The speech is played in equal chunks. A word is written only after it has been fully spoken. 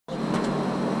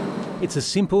It's a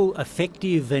simple,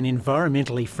 effective and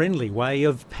environmentally friendly way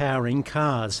of powering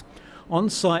cars.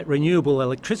 On-site renewable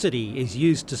electricity is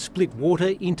used to split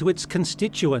water into its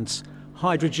constituents,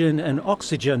 hydrogen and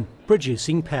oxygen,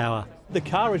 producing power. The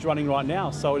car is running right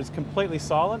now, so it is completely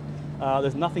silent.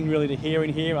 There's nothing really to hear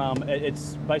in here.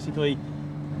 It's basically,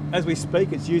 as we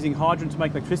speak, it's using hydrogen to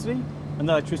make electricity, and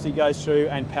the electricity goes through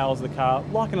and powers the car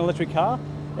like an electric car,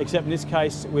 except in this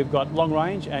case we've got long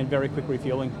range and very quick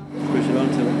refuelling. Push it on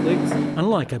till it clicks.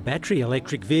 Unlike a battery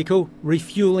electric vehicle,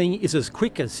 refuelling is as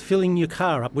quick as filling your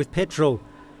car up with petrol,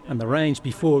 and the range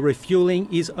before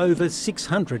refuelling is over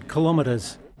 600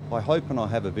 kilometres. I hope and I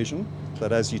have a vision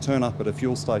that as you turn up at a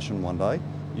fuel station one day,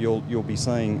 you'll be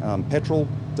seeing petrol,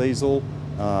 diesel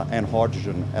and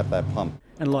hydrogen at that pump.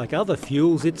 And like other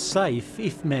fuels, it's safe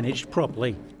if managed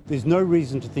properly. There's no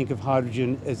reason to think of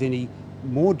hydrogen as any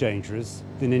more dangerous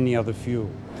than any other fuel.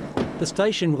 The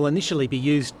station will initially be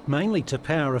used mainly to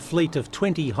power a fleet of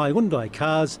 20 Hyundai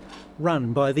cars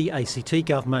run by the ACT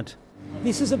government.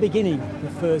 This is a beginning,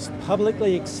 the first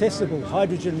publicly accessible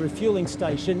hydrogen refuelling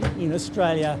station in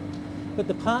Australia. But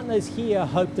the partners here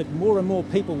hope that more and more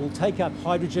people will take up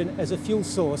hydrogen as a fuel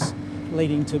source,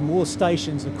 leading to more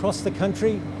stations across the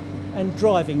country and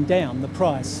driving down the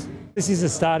price. This is a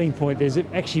starting point. There's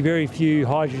actually very few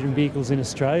hydrogen vehicles in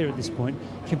Australia at this point,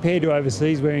 compared to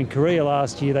overseas, where in Korea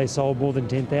last year they sold more than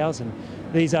 10,000.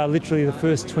 These are literally the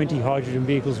first 20 hydrogen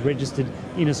vehicles registered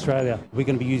in Australia. We're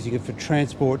going to be using it for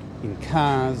transport in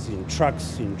cars, in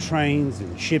trucks, in trains,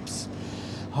 in ships.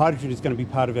 Hydrogen is going to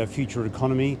be part of our future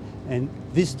economy, and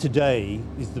this today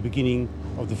is the beginning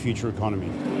of the future economy.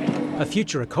 A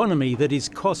future economy that is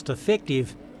cost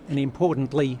effective and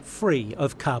importantly free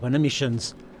of carbon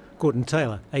emissions. Gordon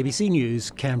Taylor, ABC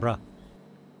News, Canberra.